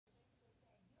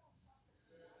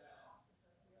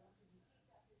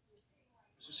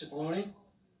Mr. Cipollone.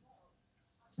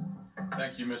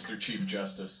 Thank you, Mr. Chief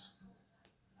Justice.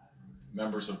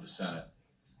 Members of the Senate.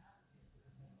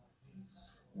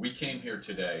 We came here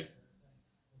today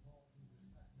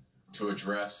to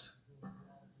address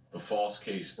the false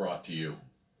case brought to you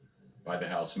by the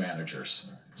House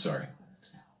managers.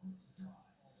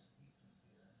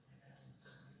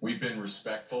 We've been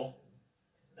respectful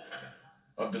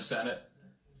of the Senate.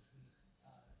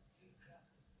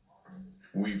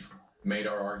 We've made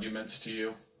our arguments to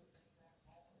you.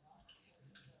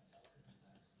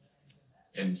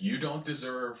 And you don't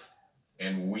deserve,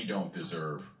 and we don't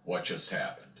deserve what just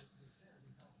happened.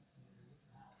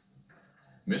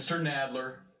 Mr.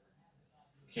 Nadler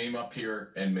came up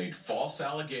here and made false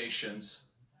allegations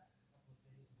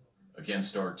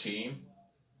against our team.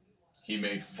 He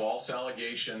made false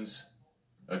allegations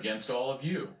against all of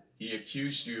you. He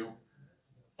accused you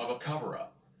of a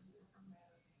cover-up.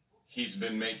 He's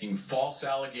been making false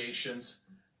allegations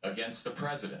against the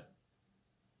president.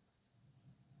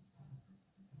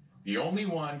 The only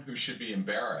one who should be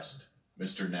embarrassed,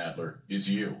 Mr. Nadler, is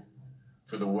you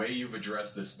for the way you've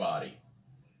addressed this body.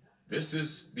 This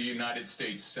is the United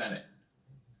States Senate.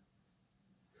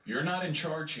 You're not in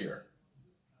charge here.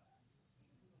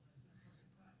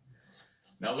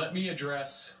 Now let me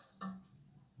address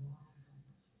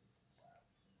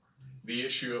the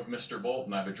issue of Mr.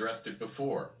 Bolton. I've addressed it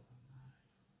before.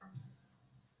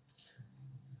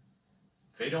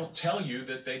 They don't tell you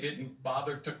that they didn't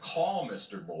bother to call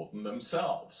Mr. Bolton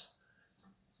themselves.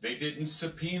 They didn't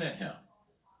subpoena him.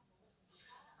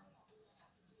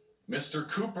 Mr.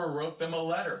 Cooper wrote them a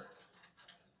letter.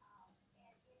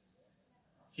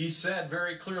 He said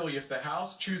very clearly, if the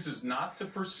House chooses not to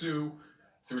pursue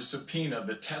through subpoena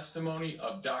the testimony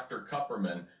of Dr.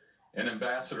 Kupperman and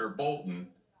Ambassador Bolton,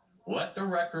 let the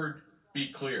record be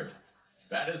clear.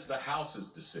 That is the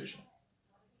House's decision.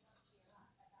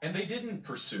 And they didn't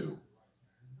pursue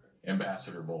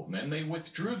Ambassador Bolton, and they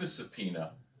withdrew the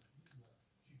subpoena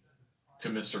to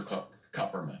Mr.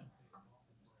 Kupperman.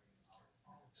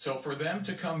 So for them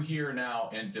to come here now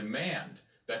and demand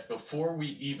that before we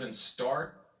even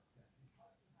start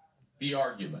the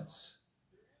arguments,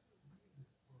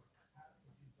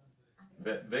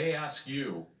 that they ask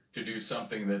you to do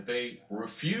something that they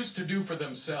refuse to do for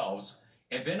themselves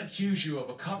and then accuse you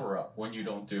of a cover-up when you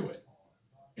don't do it.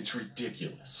 It's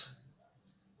ridiculous.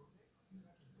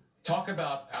 Talk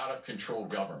about out-of-control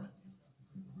government.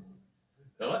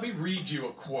 Now let me read you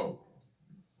a quote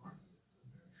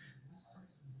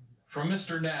from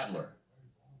Mr. Nadler,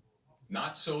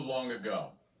 not so long ago.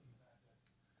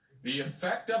 The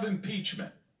effect of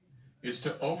impeachment is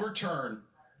to overturn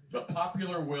the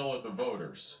popular will of the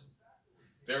voters.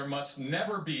 There must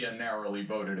never be a narrowly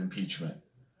voted impeachment,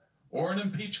 or an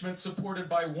impeachment supported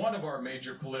by one of our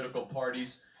major political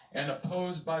parties and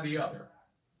opposed by the other.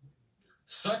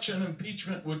 Such an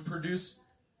impeachment would produce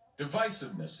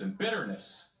divisiveness and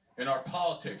bitterness in our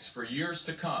politics for years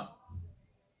to come,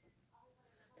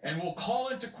 and will call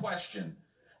into question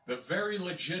the very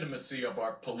legitimacy of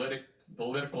our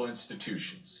political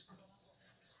institutions.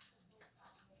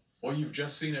 Well, you've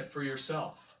just seen it for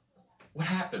yourself. What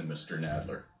happened, Mr.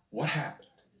 Nadler? What happened?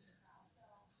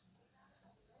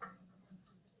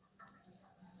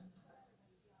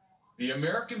 The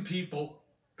American people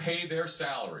pay their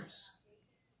salaries,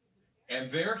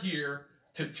 and they're here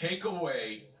to take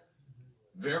away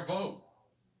their vote.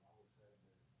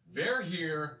 They're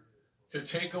here to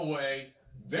take away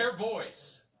their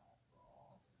voice.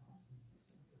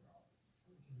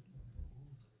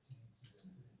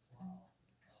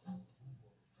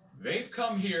 They've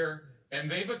come here and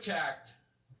they've attacked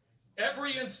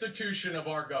every institution of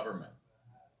our government.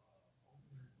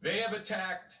 They have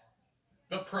attacked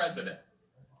the president,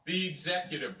 the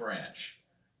executive branch.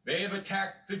 They have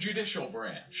attacked the judicial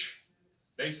branch.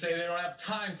 They say they don't have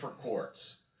time for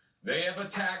courts. They have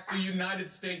attacked the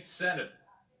United States Senate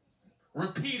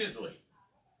repeatedly.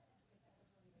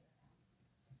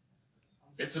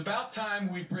 It's about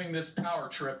time we bring this power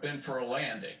trip in for a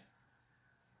landing.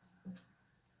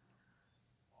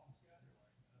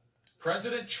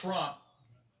 President Trump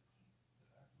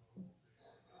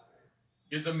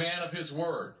is a man of his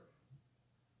word.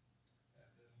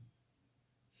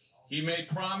 He made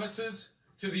promises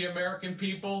to the American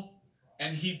people,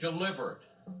 and he delivered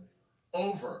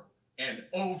over and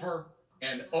over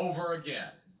and over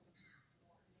again.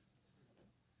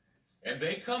 And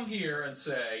they come here and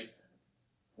say,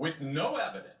 with no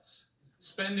evidence,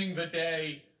 spending the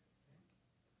day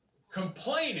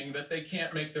complaining that they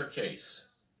can't make their case,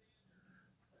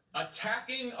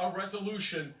 attacking a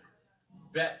resolution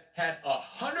that had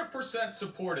 100%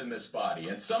 support in this body,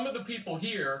 and some of the people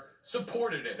here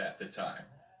supported it at the time.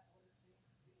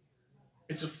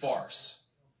 It's a farce,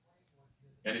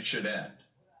 and it should end.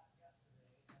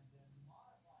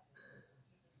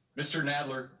 Mr.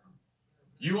 Nadler,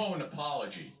 you owe an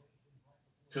apology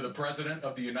to the President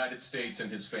of the United States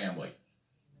and his family.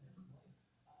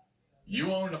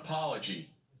 You owe an apology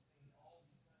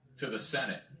to the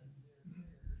Senate.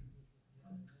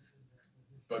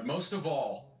 But most of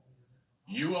all,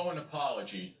 you owe an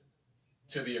apology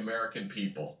to the American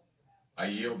people. I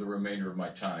yield the remainder of my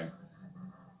time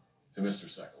to Mr.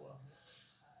 Sekula.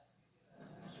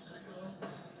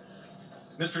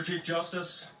 Mr. Chief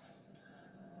Justice,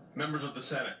 members of the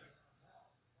Senate.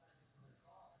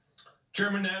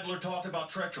 Chairman Nadler talked about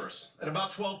treacherous. At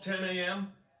about 12:10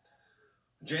 a.m.,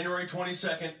 January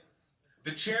 22nd,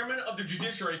 the chairman of the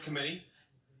Judiciary Committee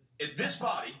at this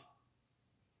body,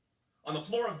 on the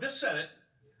floor of this Senate,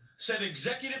 said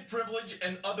executive privilege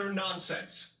and other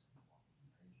nonsense.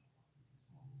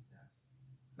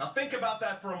 Now think about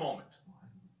that for a moment.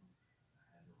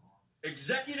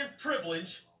 Executive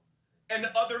privilege and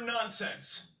other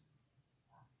nonsense.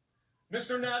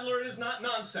 Mr. Nadler, it is not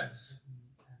nonsense.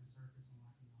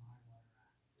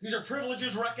 These are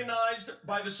privileges recognized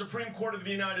by the Supreme Court of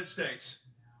the United States.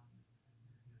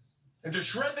 And to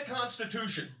shred the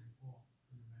Constitution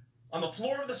on the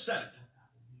floor of the Senate,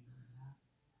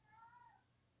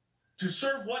 to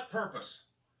serve what purpose?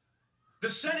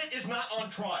 The Senate is not on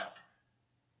trial.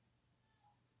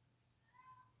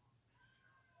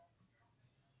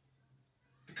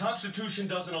 The Constitution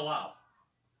doesn't allow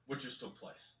what just took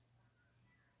place.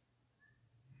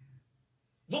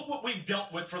 Look what we've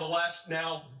dealt with for the last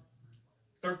now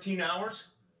 13 hours.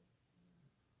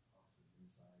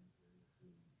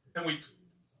 And we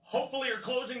hopefully are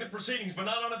closing the proceedings, but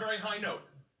not on a very high note.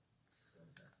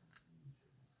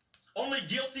 Only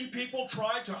guilty people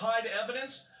try to hide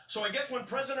evidence. So I guess when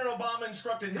President Obama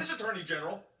instructed his Attorney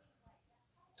General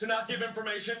to not give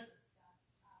information,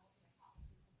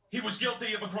 he was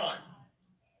guilty of a crime.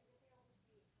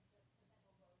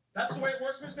 That's the way it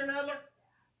works, Mr. Nadler?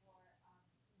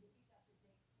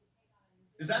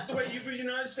 Is that the way you view the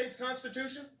United States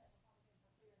Constitution?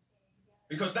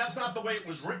 Because that's not the way it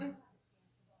was written.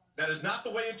 That is not the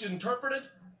way it's interpreted.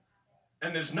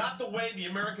 And that's not the way the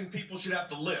American people should have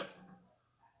to live.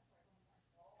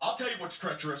 I'll tell you what's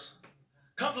treacherous.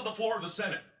 Come to the floor of the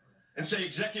Senate and say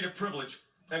executive privilege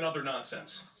and other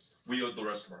nonsense. We yield the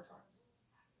rest of our time.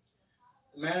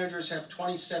 The managers have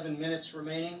 27 minutes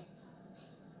remaining.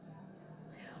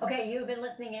 Okay, you've been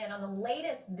listening in on the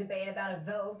latest debate about a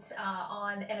vote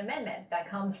on an amendment that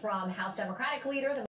comes from House Democratic leader.